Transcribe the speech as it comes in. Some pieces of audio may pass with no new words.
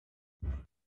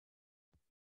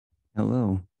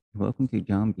Hello, welcome to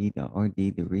John B. the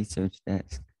RD, the Research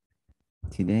Desk.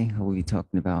 Today, I will be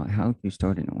talking about how to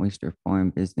start an oyster farm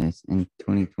business in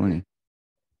 2020.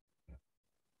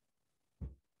 Do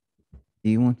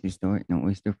you want to start an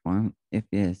oyster farm? If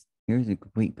yes, here's a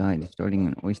complete guide to starting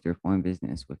an oyster farm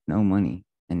business with no money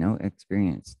and no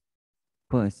experience,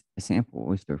 plus a sample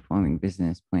oyster farming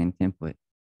business plan template.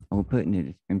 I will put in the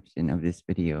description of this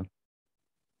video.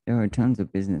 There are tons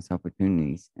of business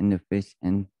opportunities in the fish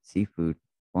and seafood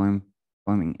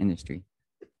farming industry,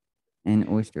 and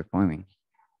oyster farming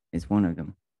is one of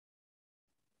them.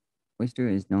 Oyster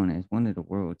is known as one of the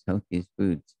world's healthiest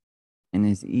foods and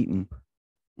is eaten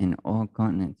in all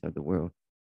continents of the world.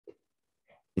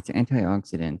 Its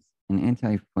antioxidants and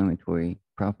anti-inflammatory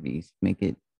properties make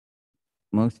it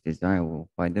most desirable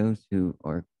by those who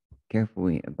are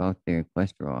carefully about their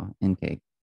cholesterol intake.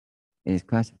 It is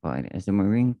classified as a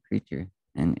marine creature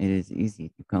and it is easy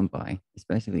to come by,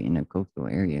 especially in the coastal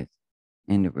areas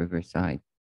and the riverside.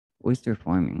 Oyster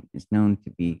farming is known to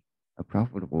be a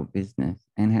profitable business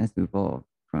and has evolved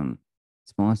from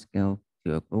small scale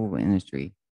to a global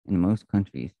industry in most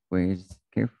countries where it is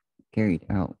carried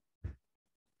out.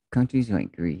 Countries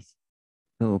like Greece,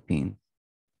 Philippines,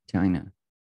 China,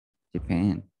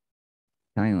 Japan,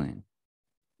 Thailand,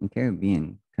 and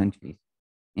Caribbean countries,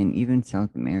 and even South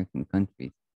American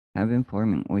countries have been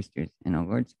farming oysters in a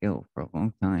large scale for a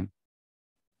long time.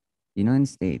 The United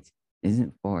States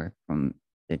isn't far from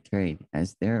the trade,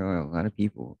 as there are a lot of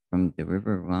people from the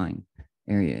riverine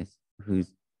areas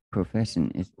whose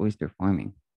profession is oyster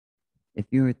farming. If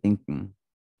you are thinking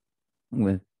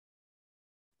with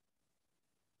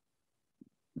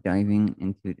diving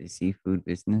into the seafood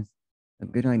business, a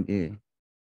good idea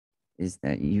is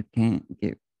that you can't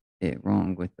get it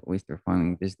wrong with the oyster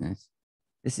farming business.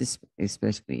 This is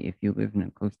especially if you live in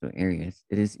the coastal areas.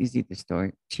 It is easy to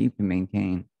start, cheap to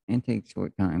maintain, and takes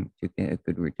short time to get a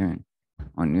good return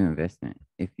on your investment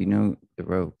if you know the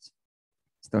ropes.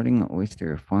 Starting an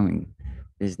oyster farming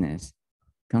business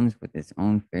comes with its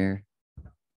own fair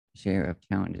share of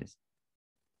challenges.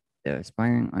 The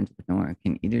aspiring entrepreneur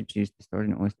can either choose to start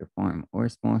an oyster farm or a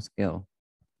small scale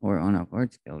or on a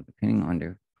large scale, depending on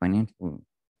their financial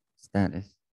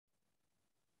status.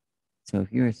 So,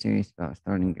 if you are serious about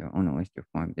starting your own oyster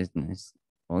farm business,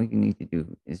 all you need to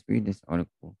do is read this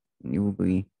article and you will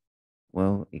be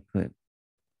well equipped.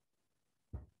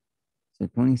 So,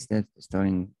 20 steps to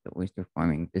starting the oyster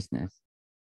farming business.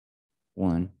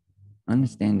 1.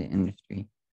 Understand the industry.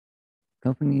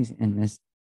 Companies in this,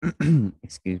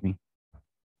 excuse me,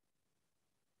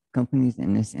 companies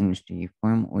in this industry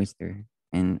farm oyster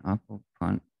and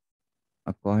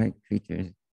aquatic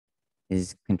creatures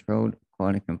is controlled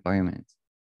aquatic environments.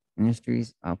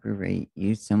 Industries operate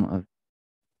use some of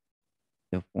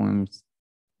the forms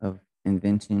of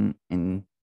invention in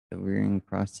the rearing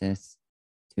process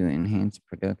to enhance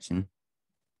production,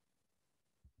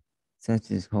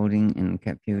 such as holding in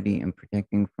captivity and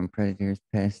protecting from predators,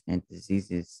 pests, and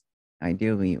diseases.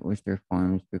 Ideally, oyster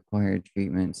farms require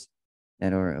treatments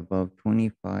that are above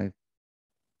 25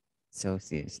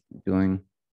 Celsius during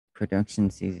production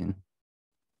season.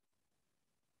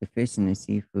 The fish and the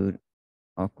seafood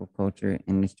aquaculture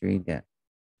industry that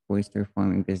oyster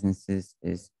farming businesses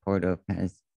is part of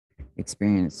has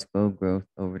experienced slow growth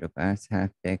over the past half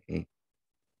decade.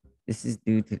 This is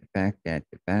due to the fact that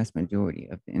the vast majority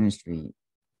of the industry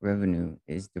revenue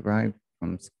is derived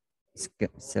from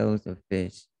sales of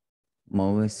fish,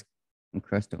 mollusks, and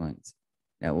crustaceans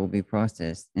that will be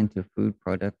processed into food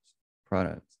products.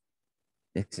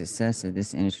 The success of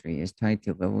this industry is tied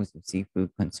to levels of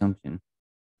seafood consumption.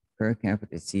 Per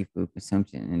capita seafood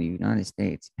consumption in the United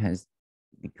States has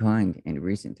declined in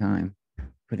recent time,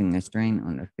 putting a strain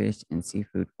on the fish and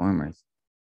seafood farmers.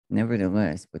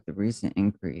 Nevertheless, with the recent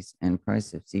increase in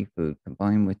price of seafood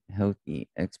combined with the healthy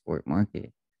export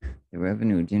market, the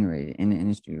revenue generated in the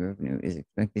industry revenue is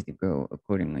expected to grow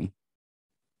accordingly.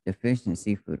 The fish and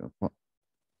seafood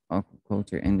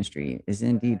aquaculture industry is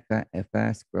indeed a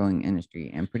fast growing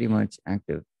industry and pretty much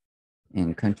active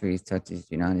in countries such as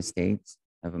the United States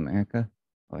of America,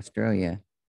 Australia,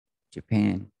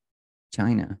 Japan,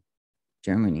 China,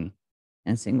 Germany,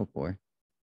 and Singapore.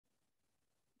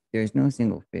 There is no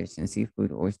single fish and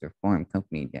seafood oyster farm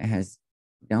company that has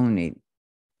dominate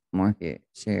market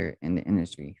share in the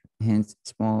industry. Hence,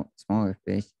 smaller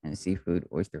fish and seafood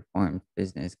oyster farms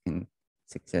business can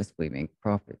successfully make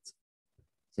profits.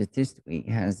 Statistically,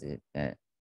 has it that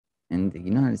in the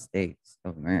United States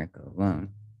of America alone,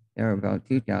 there are about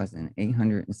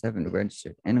 2,807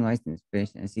 registered and licensed fish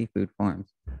and seafood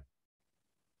farms.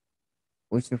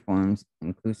 Oyster farms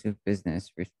inclusive business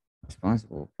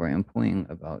responsible for employing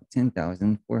about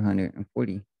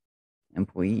 10,440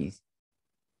 employees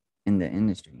in the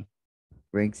industry,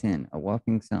 rakes in a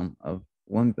whopping sum of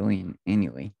 1 billion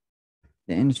annually.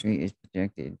 The industry is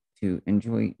projected to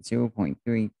enjoy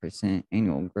 0.3%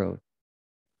 annual growth.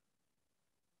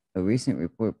 A recent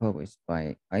report published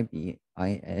by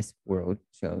IBIS World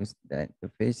shows that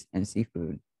the fish and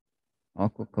seafood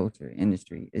aquaculture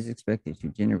industry is expected to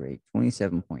generate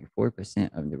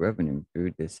 27.4% of the revenue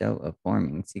through the sale of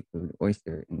farming seafood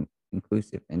oyster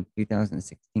inclusive in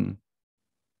 2016.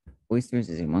 Oysters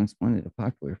is amongst one of the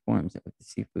popular forms of the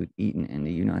seafood eaten in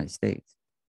the United States.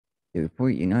 The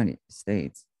report United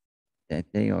States that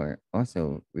they are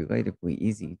also relatively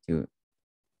easy to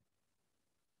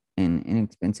and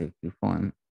inexpensive to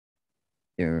farm.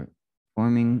 Their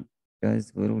farming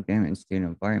does little damage to the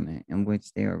environment in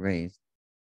which they are raised.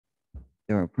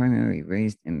 They are primarily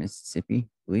raised in Mississippi,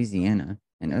 Louisiana,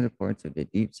 and other parts of the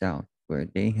Deep South, where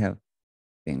they have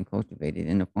been cultivated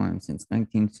in the farm since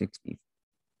 1960s.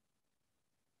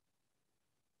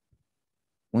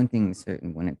 One thing is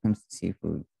certain when it comes to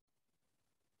seafood,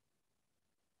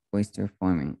 oyster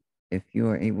farming, if you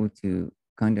are able to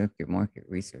conduct your market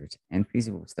research and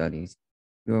feasible studies,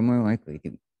 you are more likely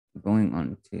to going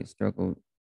on to struggle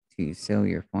to sell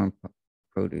your farm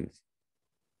produce,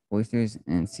 oysters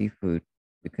and seafood,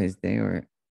 because there are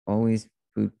always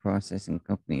food processing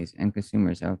companies and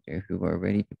consumers out there who are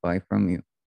ready to buy from you.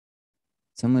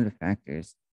 Some of the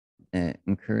factors that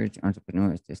encourage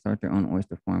entrepreneurs to start their own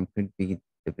oyster farm could be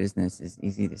the business is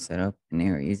easy to set up and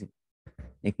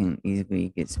they can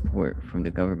easily get support from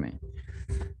the government.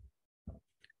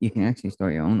 You can actually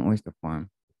start your own oyster farm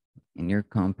in your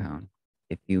compound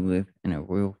if you live in a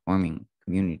rural farming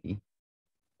community.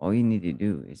 All you need to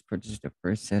do is purchase the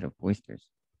first set of oysters,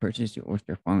 purchase your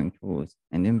oyster farming tools,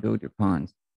 and then build your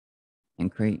ponds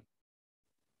and create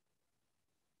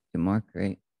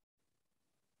demarcation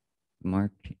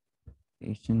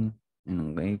in a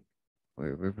lake or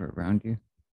a river around you.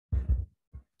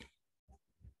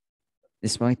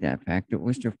 Despite that fact, the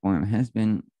oyster farm has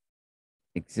been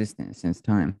existent since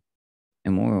time,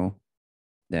 a moral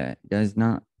that does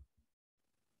not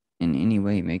in any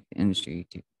way make the industry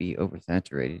to be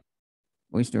oversaturated.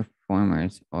 Oyster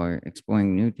farmers are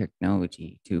exploring new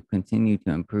technology to continue to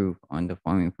improve on the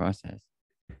farming process.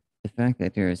 The fact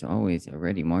that there is always a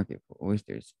ready market for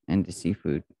oysters and the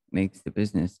seafood makes the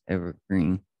business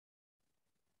evergreen.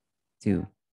 To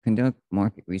conduct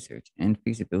market research and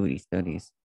feasibility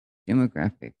studies,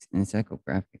 demographics and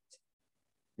psychographics.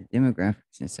 The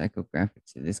demographics and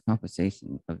psychographics of this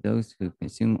compensation of those who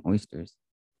consume oysters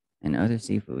and other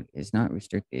seafood is not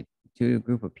restricted to a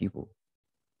group of people.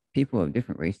 People of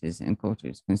different races and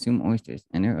cultures consume oysters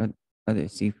and their other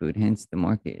seafood, hence, the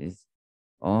market is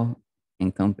all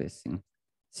encompassing.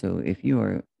 So, if you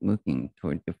are looking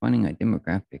toward defining a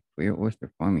demographic for your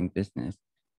oyster farming business,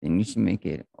 then you should make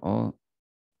it all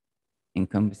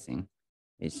encompassing.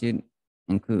 It should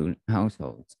include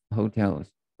households,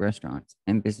 hotels, restaurants,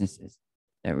 and businesses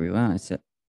that rely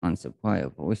on supply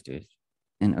of oysters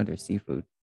and other seafood.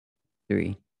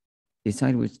 3.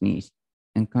 Decide which niche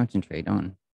and concentrate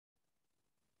on.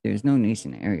 There is no niche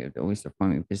in the area of the oyster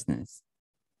farming business.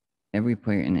 Every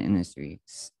player in the industry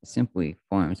simply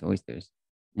farms oysters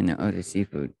and the other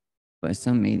seafood, but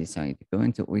some may decide to go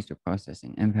into oyster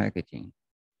processing and packaging,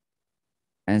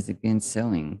 as against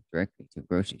selling directly to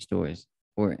grocery stores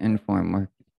or in-farm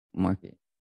market.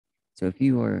 So if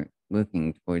you are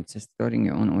looking towards starting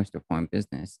your own oyster farm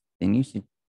business, then you should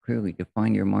clearly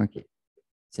define your market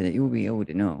so that you will be able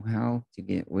to know how to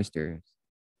get oysters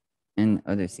and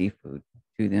other seafood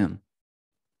to them.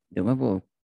 The level of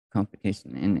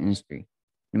competition in the industry,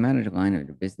 no matter the line of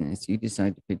the business you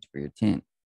decide to pitch for your tent,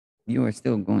 you are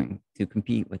still going to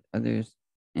compete with others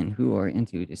and who are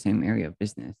into the same area of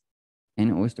business.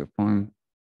 And oyster farm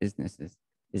businesses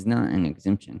is not an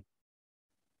exemption.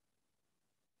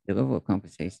 The level of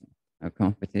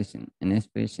competition in this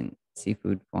fish and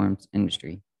seafood farms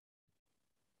industry,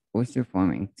 oyster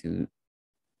farming to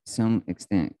some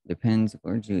extent depends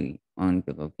largely on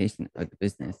the location of the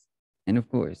business and, of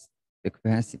course, the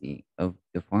capacity of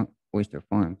the oyster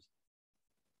farms.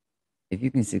 If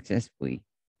you can successfully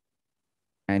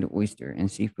add oyster and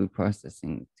seafood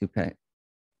processing to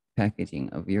packaging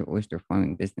of your oyster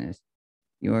farming business,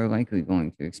 you are likely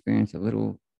going to experience a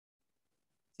little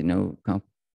to no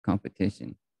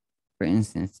competition. For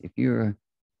instance, if you're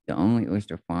the only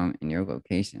oyster farm in your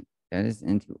location that is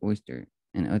into oyster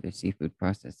and other seafood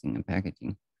processing and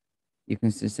packaging, you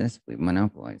can successfully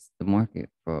monopolize the market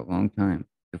for a long time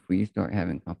before you start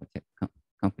having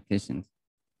competitions.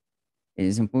 It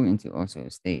is important to also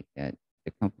state that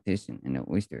The competition in the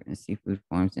oyster and seafood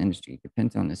farms industry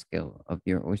depends on the scale of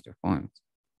your oyster farms.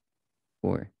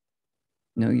 4.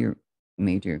 Know your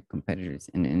major competitors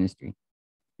in the industry.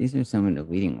 These are some of the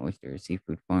leading oyster and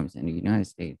seafood farms in the United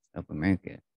States of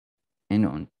America and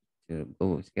on to a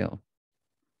global scale.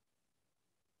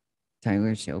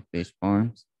 Tyler Shellfish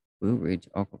Farms, Blue Ridge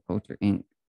Aquaculture Inc.,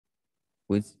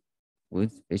 Woods,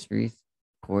 Woods Fisheries,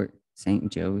 Port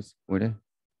St. Joe's, Florida,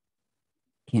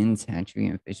 Ken's Hatchery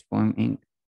and Fish Farm Inc.,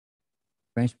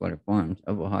 Freshwater Farms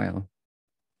of Ohio,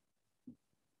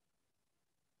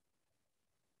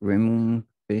 Rimling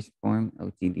Fish Farm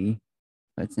Ltd.,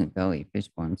 Hudson Valley Fish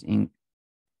Farms Inc.,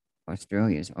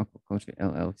 Australia's Aquaculture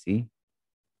LLC,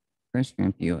 Fresh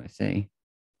Shrimp USA,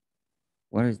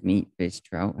 Waters Meat Fish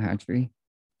Trout Hatchery,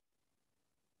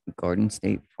 Garden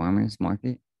State Farmers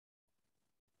Market,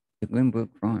 the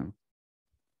Glenbrook Farms,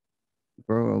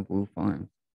 Borough Blue Farms,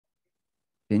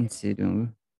 Vincenzo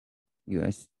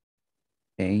USA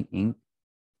Inc.,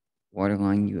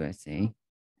 Waterline USA,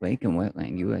 Lake and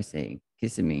Wetland USA,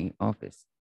 Kissimmee Office,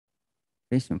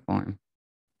 Fish and Farm,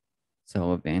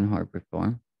 Sullivan Harbor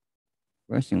Farm,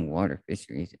 Russian Water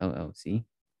Fisheries LLC,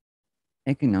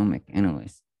 Economic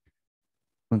Analyst.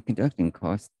 When conducting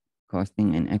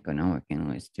costing and economic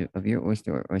analysis of your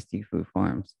oyster or seafood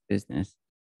farm's business,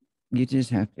 you just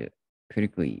have to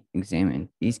critically examine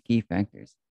these key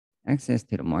factors: access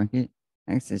to the market,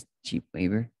 access to cheap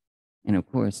labor, and of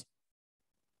course,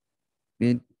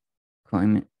 good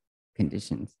climate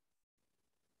conditions.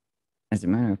 As a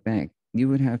matter of fact, you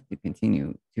would have to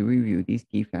continue to review these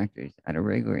key factors at a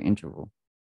regular interval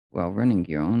while running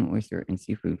your own oyster and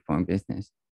seafood farm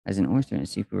business. As an oyster and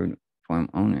seafood farm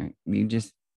owner, you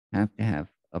just have to have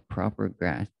a proper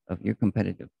grasp of your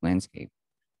competitive landscape.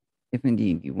 If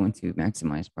indeed you want to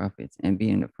maximize profits and be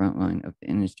in the front line of the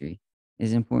industry, it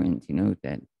is important to note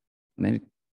that med-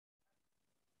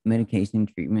 medication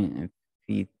treatment and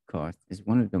feed cost is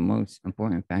one of the most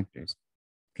important factors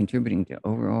contributing to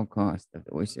overall cost of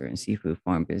the oyster and seafood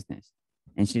farm business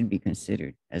and should be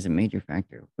considered as a major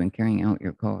factor when carrying out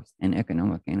your cost and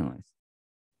economic analysis.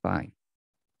 5.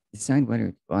 Decide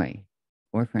whether to buy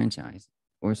or franchise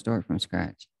or start from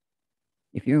scratch.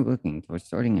 If you're looking towards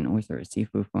starting an oyster or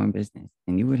seafood farm business,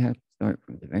 then you would have to start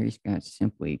from the very scratch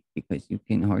simply because you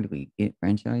can hardly get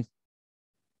franchise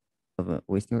of an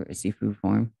oyster or seafood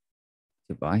farm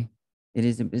to buy. It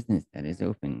is a business that is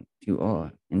open to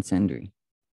all and sundry.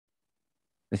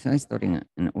 Besides starting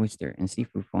an oyster and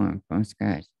seafood farm from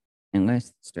scratch and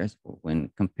less stressful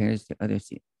when compared to other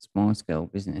small scale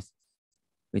businesses,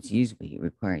 which usually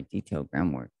require detailed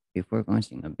groundwork before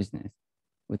launching a business.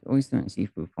 With oyster and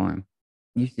seafood farm,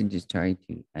 you should just try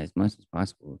to, as much as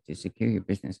possible, to secure your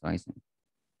business license,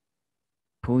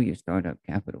 pool your startup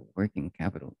capital, working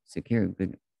capital, secure a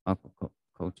good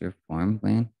aquaculture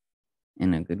farmland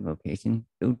in a good location,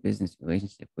 build business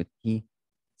relationship with key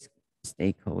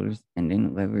stakeholders, and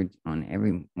then leverage on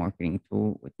every marketing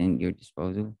tool within your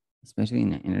disposal, especially in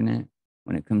the internet,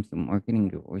 when it comes to marketing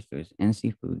your oysters and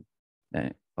seafood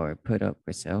that are put up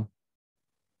for sale.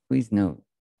 Please note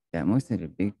that most of the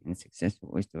big and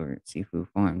successful oyster or seafood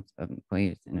farms of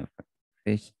players in the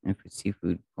fish and for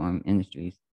seafood farm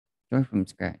industries start from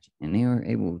scratch and they are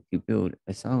able to build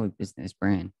a solid business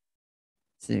brand.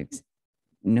 6.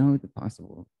 Know the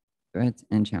possible threats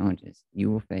and challenges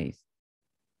you will face.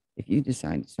 If you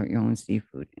decide to start your own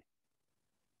seafood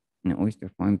and oyster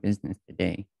farm business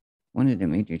today, one of the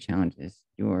major challenges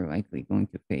you are likely going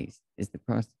to face is the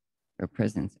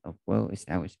presence of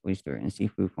well-established oyster and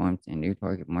seafood farms in your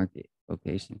target market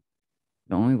location.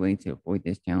 The only way to avoid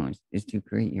this challenge is to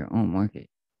create your own market.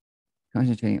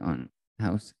 Concentrate on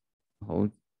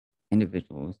households,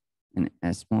 individuals, and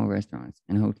as small restaurants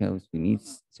and hotels who need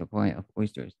supply of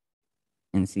oysters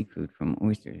and seafood from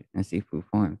oyster and seafood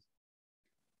farms.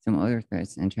 Some other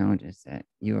threats and challenges that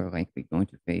you are likely going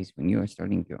to face when you are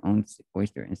starting your own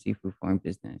oyster and seafood farm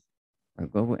business are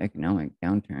global economic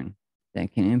downturn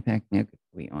that can impact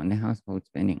negatively on the household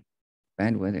spending,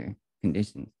 bad weather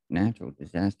conditions, natural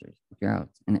disasters,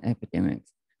 droughts and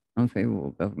epidemics,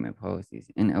 unfavorable government policies,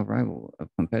 and arrival of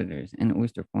competitors in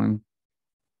oyster farm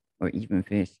or even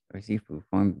fish or seafood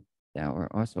farm that are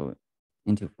also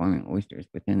into farming oysters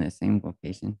within the same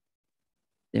location.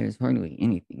 There is hardly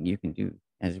anything you can do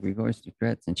as regards to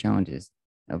threats and challenges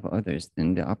of others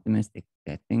than the optimistic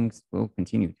that things will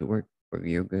continue to work for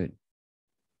your good.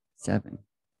 7.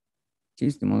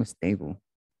 Choose the most stable,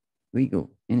 legal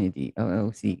entity,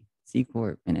 LLC, C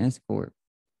Corp, and S Corp.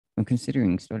 When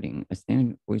considering starting a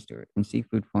standard oyster and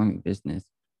seafood farming business,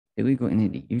 the legal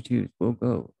entity you choose will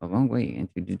go a long way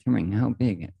into determining how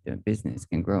big the business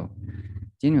can grow.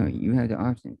 Generally, you have the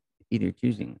option either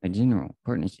choosing a general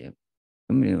partnership,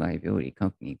 limited liability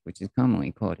company, which is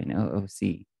commonly called an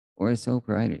LLC, or a sole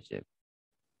proprietorship.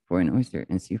 For an oyster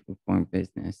and seafood farm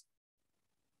business,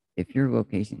 if your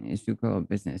location is to grow a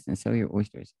business and sell your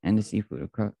oysters and the seafood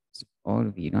across all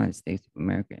of the United States of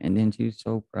America and then choose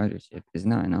sole proprietorship is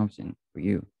not an option for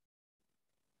you.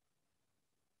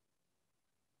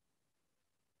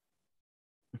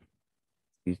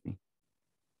 Excuse me.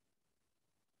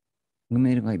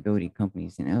 Limited liability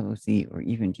companies and LLC or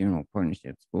even general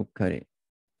partnerships will cut it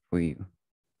for you.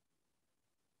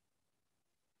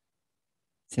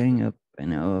 Setting up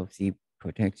an LLC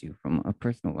protects you from a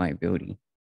personal liability.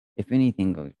 If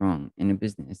anything goes wrong in a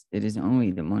business, it is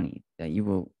only the money that you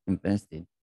will invested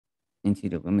into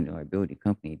the limited liability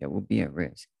company that will be at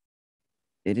risk.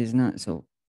 It is not so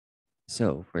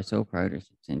for sole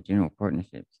proprietorships and general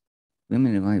partnerships.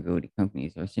 Limited liability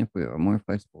companies are simpler or more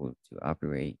flexible to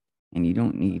operate, and you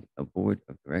don't need a board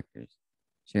of directors,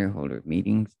 shareholder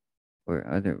meetings, or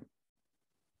other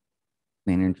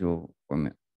managerial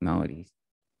formalities.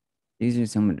 These are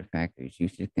some of the factors you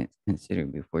should consider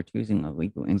before choosing a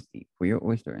legal entity for your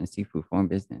oyster and seafood farm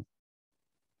business.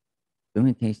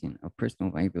 Limitation of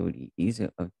personal liability, ease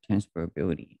of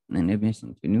transferability, and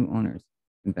admission to new owners,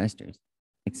 investors,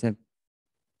 accept,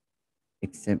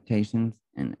 acceptations,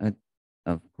 and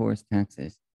of course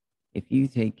taxes. If you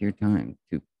take your time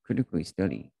to critically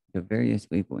study the various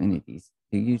legal entities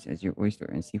to use as your oyster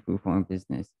and seafood farm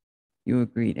business, you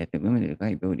agree that the limited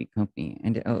liability company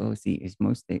and the LLC is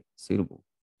most suitable.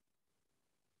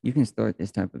 You can start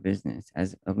this type of business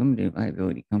as a limited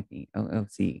liability company,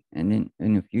 LLC, and then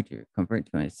in the future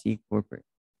convert to a C corporate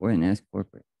or an S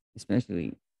corporate,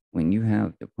 especially when you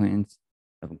have the plans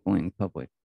of going public.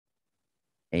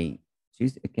 A.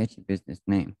 Choose a catchy business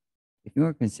name. If you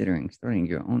are considering starting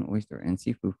your own oyster and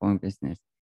seafood farm business,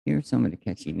 here are some of the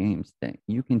catchy names that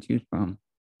you can choose from.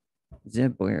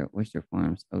 Zeb Blair Oyster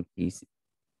Farms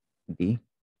LTD,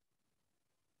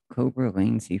 Cobra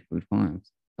Lane Seafood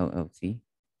Farms LLC,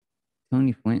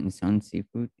 Tony Flint and Son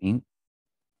Seafood Inc.,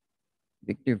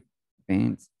 Victor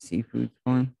Vance Seafood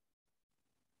Farm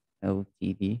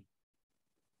Ltd.,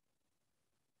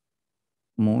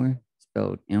 Moore,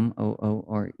 spelled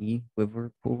Moore,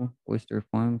 Liverpool Oyster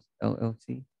Farms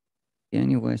LLC,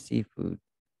 Daniel West Seafood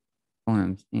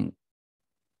Farms Inc.,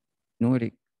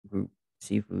 Nordic Group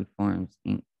Seafood Farms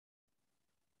Inc.,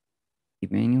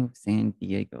 Emmanuel San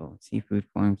Diego Seafood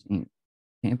Farms Inc.,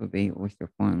 Tampa Bay Oyster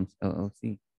Farms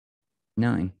LLC.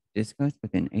 9. Discuss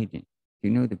with an agent to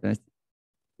know the best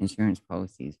insurance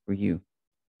policies for you.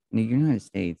 In the United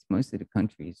States, most of the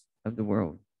countries of the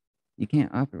world, you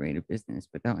can't operate a business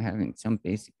without having some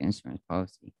basic insurance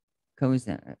policy, codes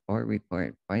that are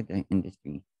required by the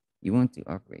industry you want to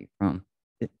operate from.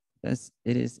 Thus,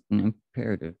 it is an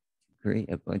imperative to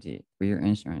create a budget for your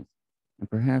insurance and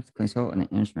perhaps consult an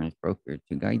insurance broker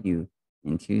to guide you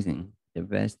in choosing the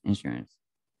best insurance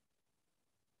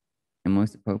and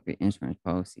most appropriate insurance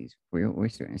policies for your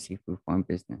oyster and seafood farm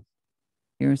business.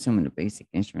 Here are some of the basic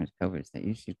insurance covers that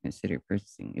you should consider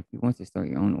purchasing if you want to start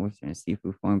your own oyster and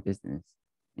seafood farm business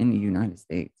in the United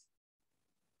States.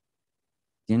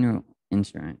 General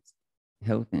insurance,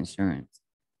 health insurance,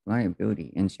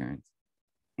 liability insurance,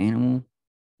 animal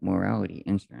morality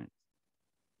insurance,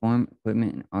 farm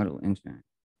equipment and auto insurance,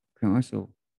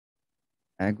 commercial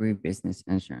agribusiness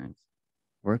insurance,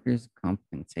 workers'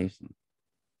 compensation,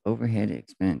 overhead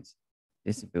expense,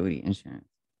 disability insurance,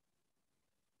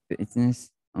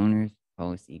 business owners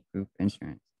policy group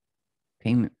insurance,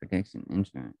 payment protection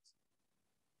insurance.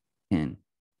 10.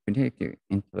 Protect your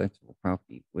intellectual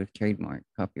property with trademark,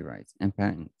 copyrights, and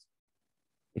patents.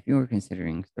 If you are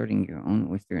considering starting your own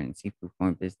oyster and seafood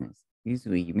farm business,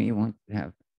 usually you may want to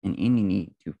have any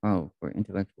need to file for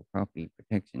intellectual property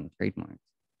protection trademarks.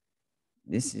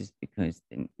 This is because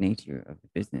the nature of the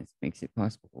business makes it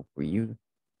possible for you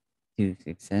to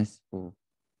successfully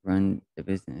run the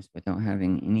business without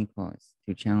having any cause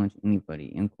to challenge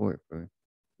anybody in court for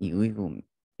illegally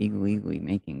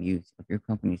making use of your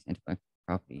company's intellectual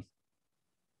properties.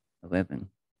 11.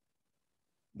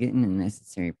 Getting the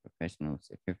necessary professional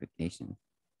certifications.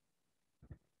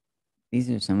 These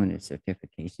are some of the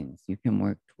certifications you can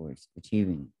work towards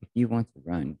achieving if you want to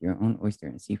run your own oyster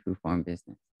and seafood farm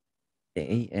business. The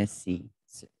ASC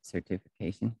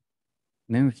certification,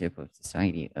 membership of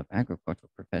Society of Agricultural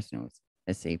Professionals,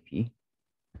 SAP,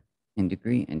 and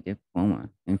degree and diploma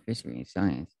in fishery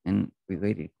science and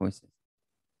related courses.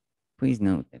 Please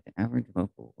note that the average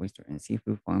local oyster and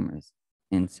seafood farmers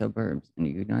in suburbs in the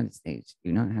United States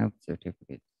do not have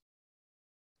certificates,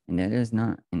 and that does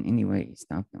not in any way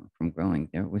stop them from growing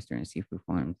their oyster and seafood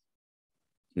farms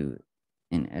to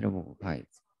and edible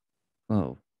heights.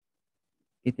 12.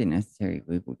 Get the necessary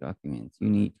legal documents you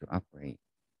need to operate.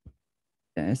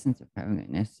 The essence of having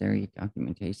the necessary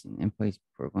documentation in place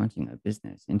before launching a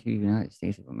business into the United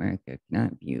States of America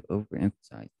cannot be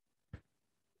overemphasized.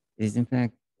 It is, in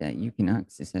fact, that you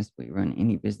cannot successfully run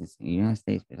any business in the United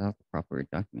States without the proper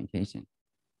documentation.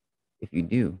 If you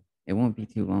do, it won't be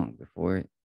too long before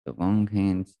the long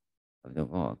hands of the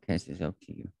law catches up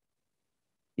to you.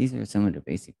 These are some of the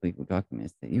basic legal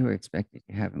documents that you are expected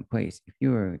to have in place if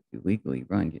you are to legally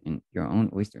run your own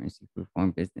oyster and seafood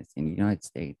farm business in the United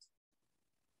States.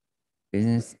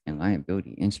 Business and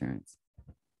liability insurance,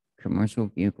 commercial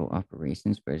vehicle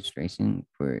operations registration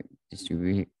for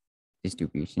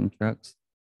distribution trucks,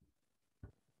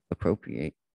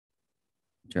 appropriate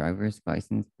driver's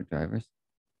license for drivers,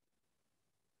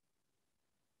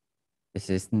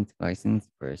 assistance license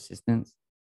for assistants,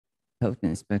 health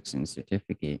inspection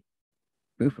certificate,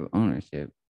 proof of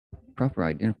ownership, proper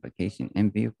identification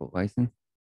and vehicle license,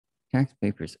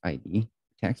 taxpayer's ID,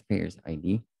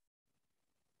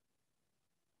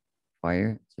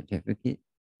 fire certificate,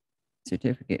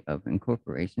 certificate of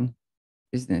incorporation,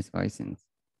 business license,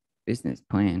 business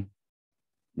plan,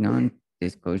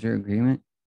 non-disclosure agreement,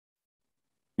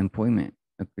 employment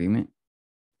agreement,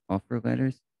 offer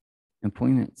letters,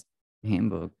 employment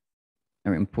handbook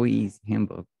or employees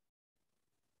handbook,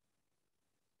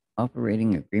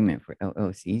 operating agreement for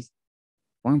LLCs,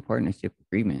 foreign partnership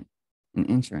agreement, and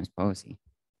insurance policy.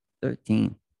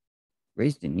 13.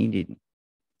 Raise the needed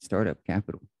startup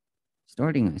capital.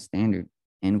 Starting a standard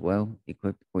and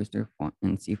well-equipped oyster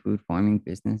and seafood farming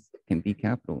business can be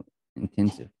capital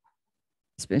intensive,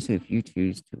 especially if you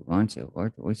choose to launch a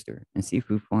large oyster and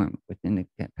seafood farm within the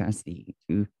capacity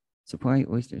to supply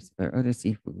oysters or other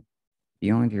seafood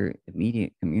beyond your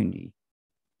immediate community.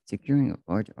 Securing a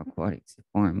large aquatics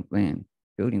farm land,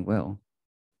 building well,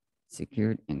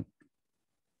 secured and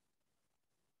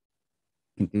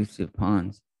conducive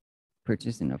ponds,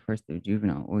 purchasing a first of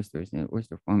juvenile oysters and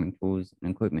oyster farming tools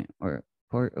and equipment are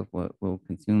part of what will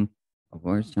consume a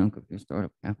large chunk of your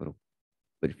startup capital.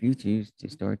 But if you choose to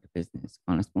start the business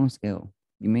on a small scale,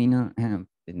 you may not have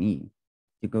the need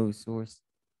to go source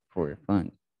for a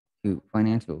fund to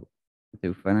finance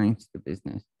the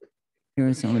business. Here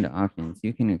are some of the options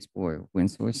you can explore when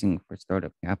sourcing for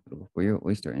startup capital for your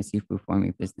oyster and seafood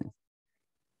farming business.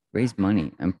 Raise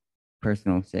money and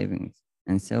personal savings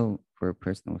and sell for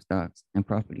personal stocks and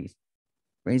properties.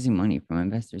 Raising money from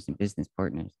investors and business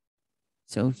partners.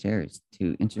 Sell shares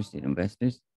to interested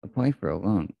investors. Apply for a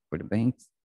loan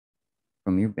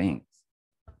from your banks.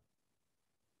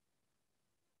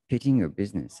 Pitching your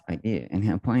business idea and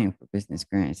applying for business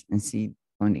grants and seed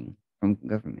funding from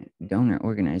government, donor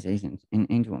organizations, and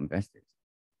angel investors.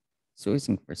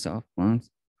 Sourcing for soft loans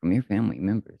from your family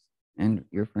members and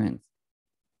your friends.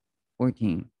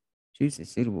 14. Choose a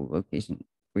suitable location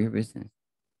for your business.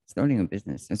 Starting a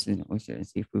business such as an oyster and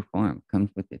seafood farm comes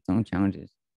with its own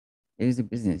challenges. It is a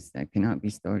business that cannot be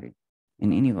started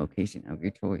in any location of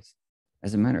your choice.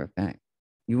 As a matter of fact,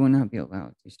 you will not be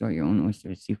allowed to start your own oyster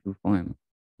and seafood farm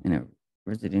in a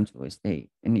residential estate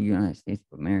in the United States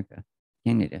of America,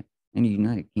 Canada, and the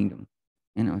United Kingdom,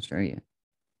 and Australia.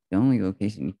 The only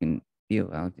location you can be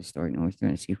allowed to start an oyster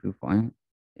and seafood farm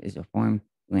is a farm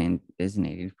land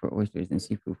designated for oysters and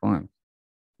seafood farms,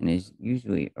 and is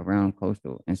usually around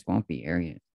coastal and swampy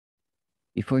areas.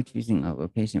 Before choosing a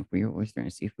location for your oyster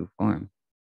and seafood farm,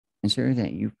 ensure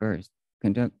that you first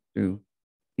conduct through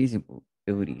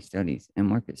feasibility studies and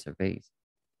market surveys.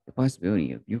 The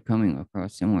possibility of you coming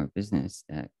across similar business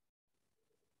that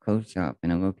close shop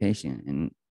in a location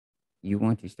and you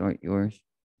want to start yours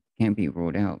can't be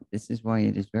ruled out. This is why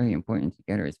it is very important to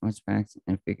gather as much facts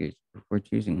and figures before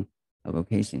choosing a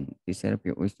location to set up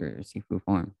your oyster or seafood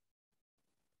farm.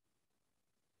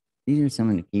 These are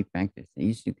some of the key factors that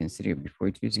you should consider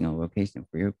before choosing a location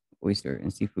for your oyster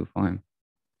and seafood farm.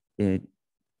 The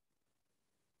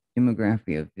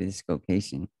demography of this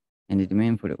location and the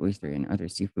demand for the oyster and other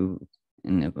seafood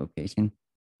in the location,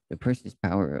 the purchase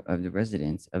power of the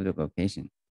residents of the location,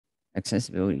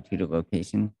 accessibility to the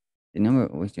location, the number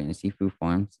of oyster and seafood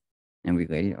farms and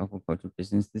related aquaculture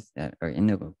businesses that are in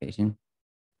the location,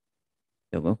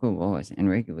 the local laws and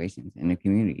regulations in the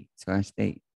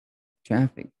community/state,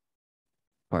 traffic,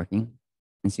 parking,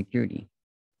 and security.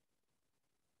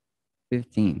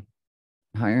 15.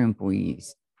 Hire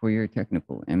employees for your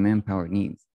technical and manpower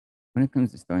needs. When it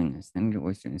comes to starting a standard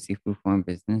oyster and seafood farm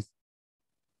business,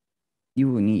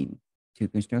 you will need to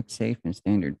construct safe and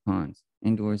standard ponds,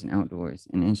 indoors and outdoors,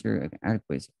 and ensure an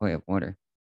adequate supply of water.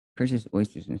 Purchase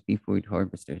oysters and seafood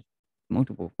harvesters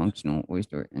multiple functional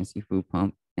oyster and seafood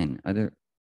pump and other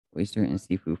oyster and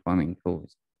seafood farming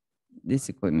tools. This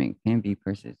equipment can be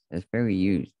purchased as fairly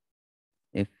used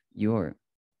if you're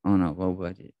on a low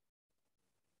budget.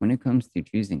 When it comes to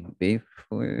choosing a bait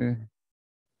for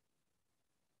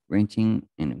renting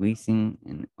and leasing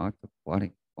an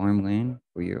aquatic farmland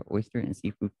for your oyster and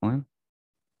seafood farm,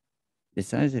 the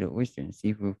size of the oyster and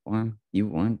seafood farm you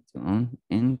want to own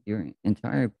and your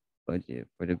entire budget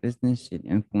for the business should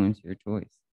influence your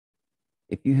choice.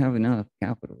 If you have enough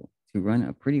capital to run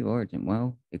a pretty large and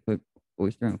well equipped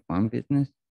oyster and farm business,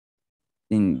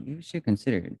 then you should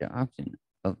consider the option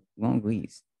of long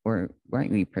lease or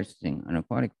rightly purchasing an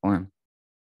aquatic farm.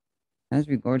 As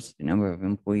regards to the number of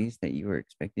employees that you are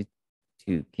expected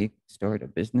to kickstart a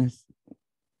business,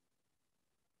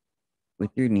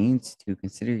 with your needs to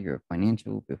consider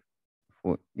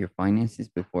before your finances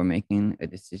before making a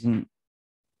decision.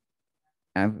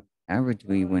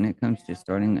 Averagely, when it comes to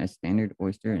starting a standard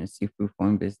oyster and seafood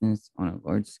farm business on a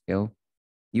large scale,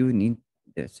 you would need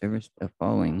the service of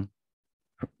following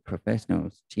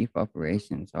professionals: chief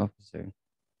operations officer.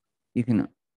 You can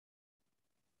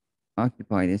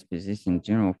occupy this position: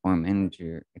 general farm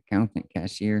manager, accountant,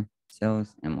 cashier,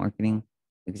 sales and marketing,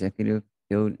 executive,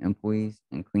 field employees,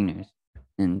 and cleaners,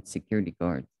 and security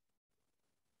guards.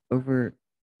 Over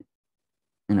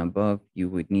and above, you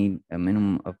would need a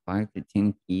minimum of 5 to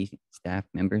 10 key staff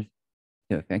members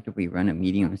to effectively run a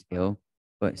medium scale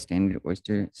but standard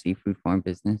oyster seafood farm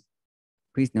business.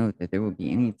 Please note that there will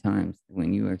be any times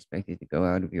when you are expected to go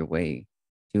out of your way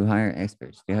to hire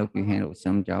experts to help you handle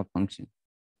some job function.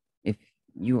 If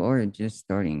you are just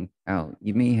starting out,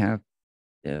 you may have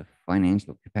the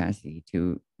financial capacity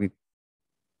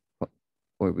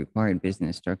or required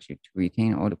business structure to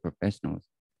retain all the professionals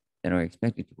that are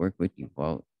expected to work with you,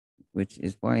 which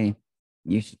is why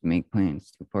you should make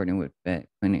plans to partner with vet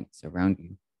clinics around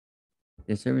you.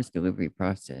 The service delivery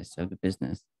process of the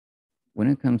business. When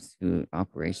it comes to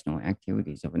operational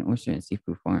activities of an oyster and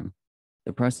seafood farm,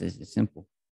 the process is simple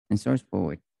and starts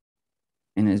forward.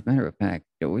 And as a matter of fact,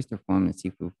 the oyster farm and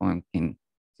seafood farm can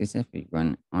successfully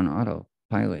run on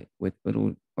autopilot with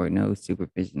little or no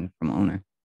supervision from owner.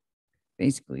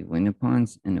 Basically, when the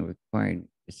ponds and the required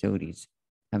facilities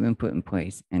have been put in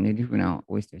place and the juvenile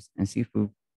oysters and seafood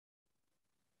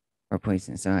are placed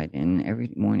inside, and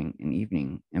every morning and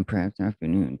evening and perhaps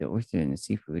afternoon, the oyster and the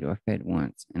seafood are fed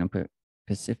once in a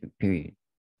specific period.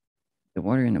 The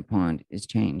water in the pond is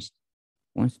changed.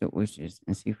 Once the oysters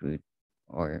and seafood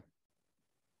are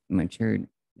matured,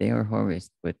 they are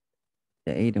harvested with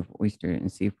the aid of oyster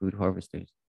and seafood harvesters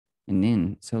and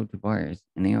then sold to buyers,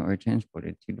 and they are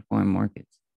transported to the farm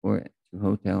markets or to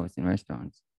hotels and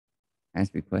restaurants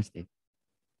as requested.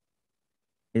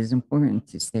 It is important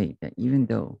to state that even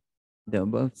though the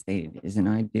above stated is an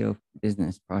ideal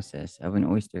business process of an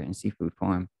oyster and seafood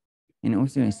farm, an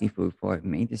oyster and seafood farm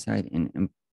may decide in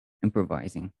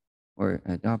improvising or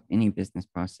adopt any business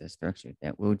process structure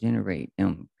that will generate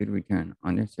them good return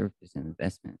on their services and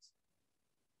investments.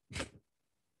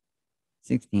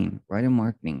 16. Write a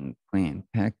marketing plan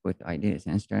packed with ideas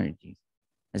and strategies.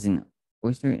 As an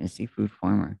oyster and seafood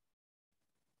farmer,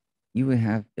 you would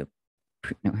have to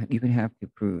you would have to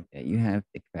prove that you have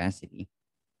the capacity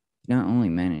to not only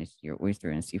manage your oyster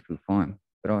and seafood farm,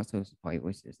 but also supply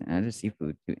oysters and other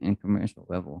seafood to a commercial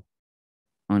level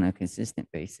on a consistent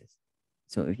basis.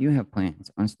 So if you have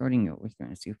plans on starting your oyster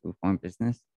and seafood farm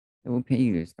business, it will pay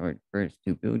you to start first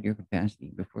to build your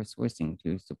capacity before sourcing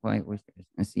to supply oysters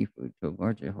and seafood to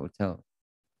larger hotels,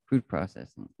 food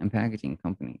processing, and packaging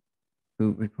companies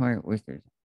who require oysters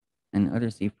and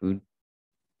other seafood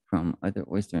from other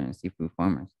oyster and seafood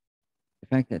farmers. The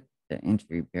fact that the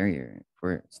entry barrier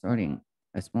for starting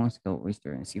a small scale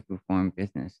oyster and seafood farm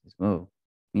business is low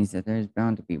means that there is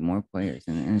bound to be more players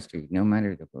in the industry no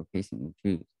matter the location you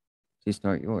choose to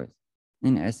start yours.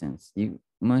 In essence, you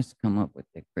must come up with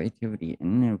the creativity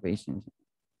and innovations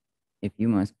if you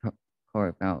must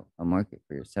carve out a market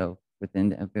for yourself within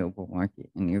the available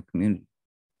market in your community,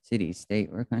 city, state,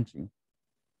 or country.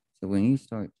 So when you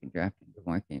start to draft the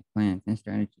market plans and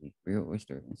strategies for your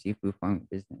oyster and seafood farming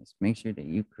business, make sure that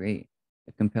you create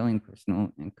a compelling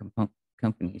personal and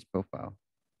company's profile.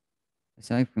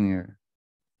 Aside from your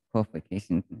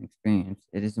qualifications and experience,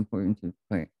 it is important to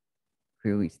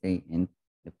clearly state in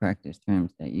the practice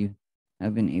terms that you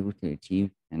have been able to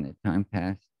achieve and the time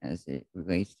passed as it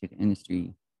relates to the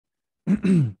industry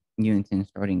you intend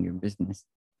starting your business.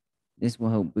 This will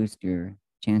help boost your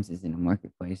chances in the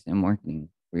marketplace and marketing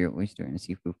for your oyster and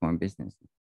seafood farm business.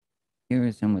 Here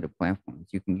are some of the platforms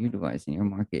you can utilize in your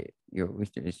market, your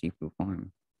oyster and seafood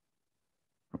farm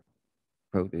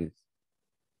produce.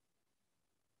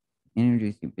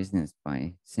 Introduce your business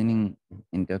by sending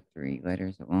introductory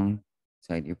letters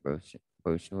alongside your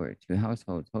brochure to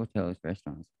households, hotels,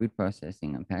 restaurants, food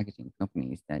processing, and packaging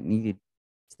companies that needed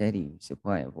steady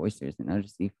supply of oysters and other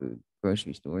seafood,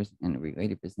 grocery stores, and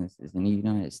related businesses in the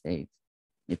United States.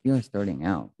 If you are starting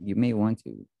out, you may want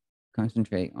to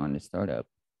concentrate on the startup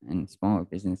and smaller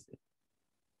businesses,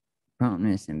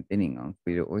 promptness and bidding on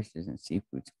for your oysters and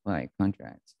seafood supply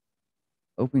contracts.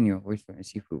 Open your oyster and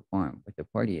seafood farm with the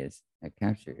party as a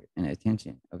capture and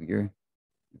attention of your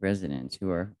residents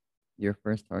who are your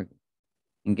first target.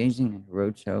 Engaging in a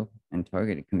roadshow and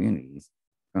targeted communities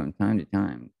from time to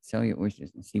time. Sell your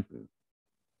oysters and seafood.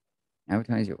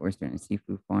 Advertise your oyster and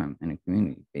seafood farm in a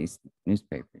community-based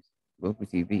newspapers, local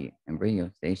TV, and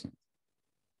radio stations.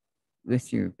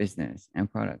 List your business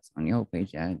and products on Yellow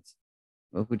Page ads,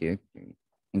 local directories.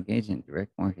 Engage in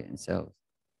direct market and sales.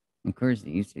 Encourage the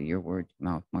use of your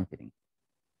word-of-mouth marketing.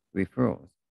 Referrals.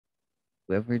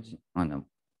 Leverage on the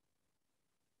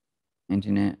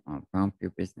internet on prompt your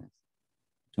business.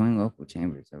 Join local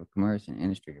chambers of commerce and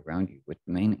industry around you with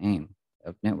the main aim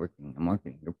of networking and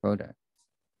marketing your products.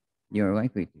 You are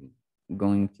likely to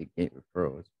going to get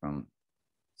referrals from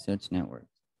such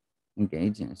networks.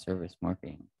 Engage in service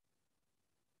marketing.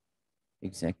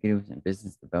 Executives and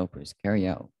business developers carry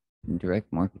out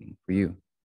direct marketing for you.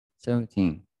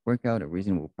 17. Work out a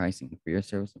reasonable pricing for your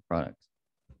service and products.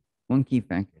 One key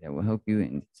factor that will help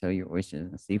you sell your oysters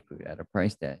and seafood at a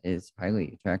price that is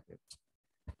highly attractive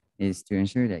is to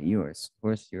ensure that you are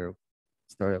source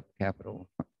startup capital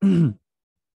your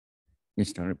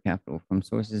startup capital from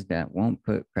sources that won't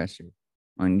put pressure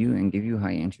on you and give you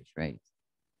high interest rates.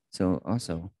 So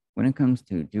also, when it comes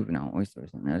to juvenile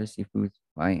oysters and other seafood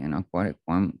supply and aquatic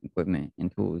farm equipment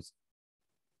and tools,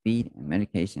 feed and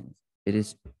medications, it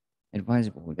is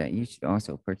advisable that you should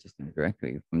also purchase them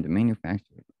directly from the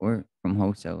manufacturers or from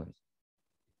wholesalers.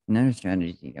 Another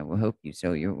strategy that will help you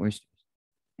sell your oysters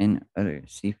and other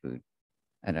seafood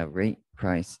at a rate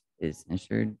price is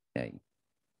ensured that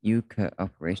you cut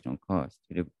operational costs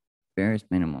to the barest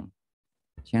minimum.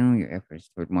 Channel your efforts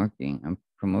toward marketing and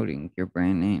promoting your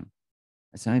brand name.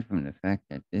 Aside from the fact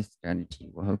that this strategy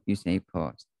will help you save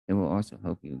costs, it will also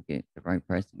help you get the right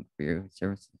pricing for your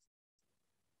services.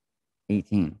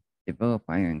 18. Develop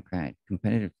ironclad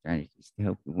competitive strategies to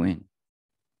help you win.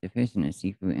 The fish and the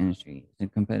seafood industry is a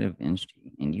competitive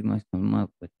industry, and you must come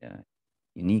up with a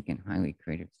unique and highly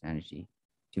creative strategy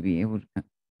to be able to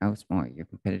outsmart your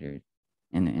competitors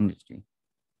in the industry.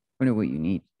 Part of what you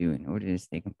need to do in order to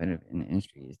stay competitive in the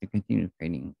industry is to continue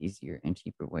creating easier and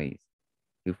cheaper ways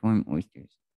to farm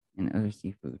oysters and other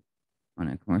seafood on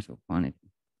a commercial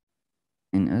quantity.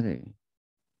 In order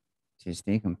to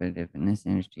stay competitive in this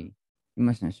industry, you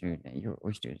must ensure that your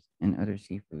oysters and other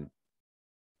seafood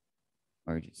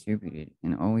are distributed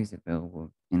and always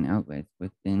available in outlets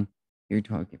within your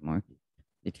target market.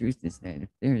 The truth is that if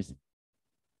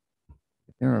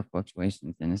there are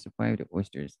fluctuations in the supply of the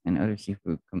oysters and other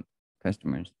seafood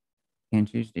customers can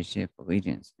choose to shift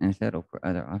allegiance and settle for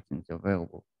other options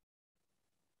available.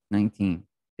 19.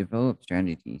 Develop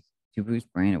strategies to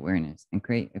boost brand awareness and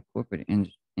create a corporate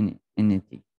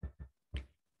entity.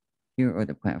 Here are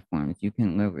the platforms you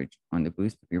can leverage on the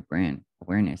boost of your brand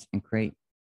awareness and create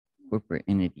corporate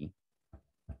entity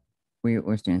for your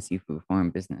oyster and seafood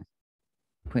farm business.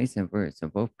 Place adverts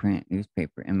of both print,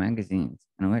 newspaper, and magazines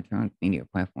and electronic media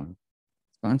platforms.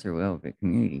 Sponsor relevant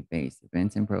community-based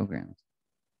events and programs.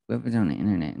 Leverage on the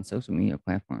internet and social media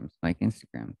platforms like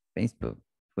Instagram, Facebook,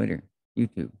 Twitter,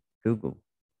 YouTube, Google,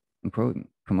 and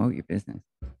promote your business.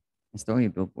 Install your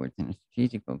billboards in a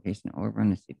strategic location all around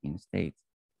the city and states.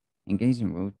 Engage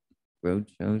in road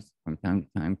shows from time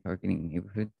to time targeting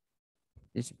neighborhoods.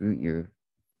 Distribute your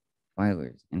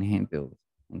filers and handbills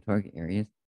in target areas.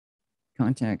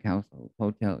 Contact households,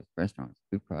 hotels, restaurants,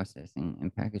 food processing,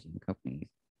 and packaging companies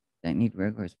that need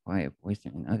regular supply of oyster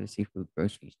and other seafood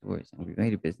grocery stores and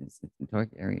related businesses in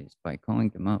target areas by calling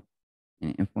them up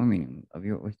and informing them of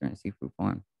your oyster and seafood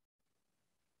farm.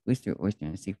 List your oyster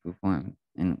and seafood farm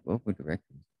in local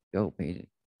directories, Yellow Pages.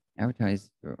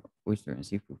 Advertise your oyster and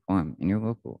seafood farm in your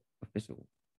local official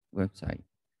website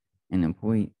and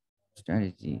employ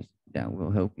strategies that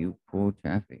will help you pull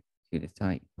traffic to the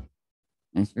site.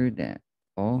 Ensure that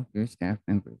all your staff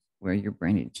members wear your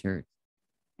branded shirts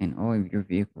and all of your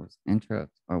vehicles and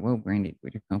trucks are well branded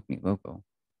with your company logo.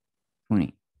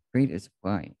 20. Create a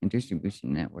supply and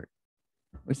distribution network.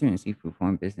 Oyster and seafood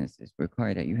farm businesses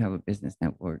require that you have a business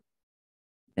network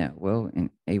that well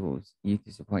enables you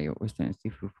to supply your oyster and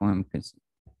seafood farm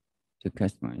to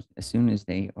customers as soon as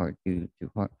they are due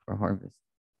for harvest.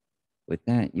 With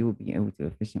that, you will be able to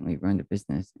efficiently run the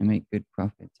business and make good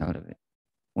profits out of it.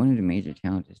 One of the major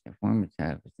challenges that farmers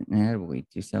have is inevitably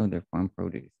to sell their farm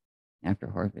produce after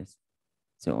harvest.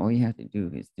 So all you have to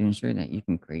do is to ensure that you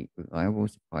can create reliable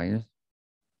suppliers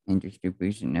and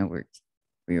distribution networks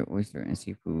for your oyster and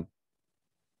seafood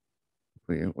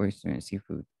for your oyster and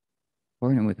seafood.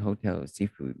 Partner with hotels,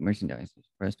 seafood merchandisers,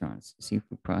 restaurants,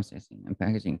 seafood processing, and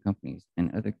packaging companies,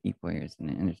 and other key players in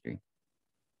the industry.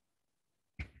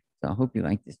 So I hope you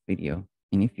liked this video.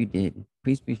 And if you did,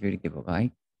 please be sure to give a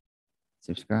like,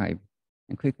 subscribe,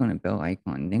 and click on the bell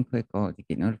icon, then click all to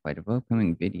get notified of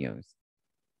upcoming videos.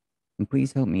 And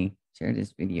please help me share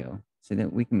this video so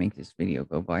that we can make this video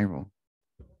go viral.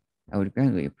 I would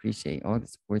greatly appreciate all the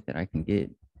support that I can get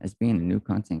as being a new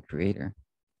content creator.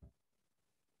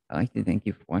 I'd like to thank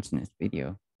you for watching this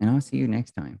video, and I'll see you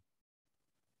next time.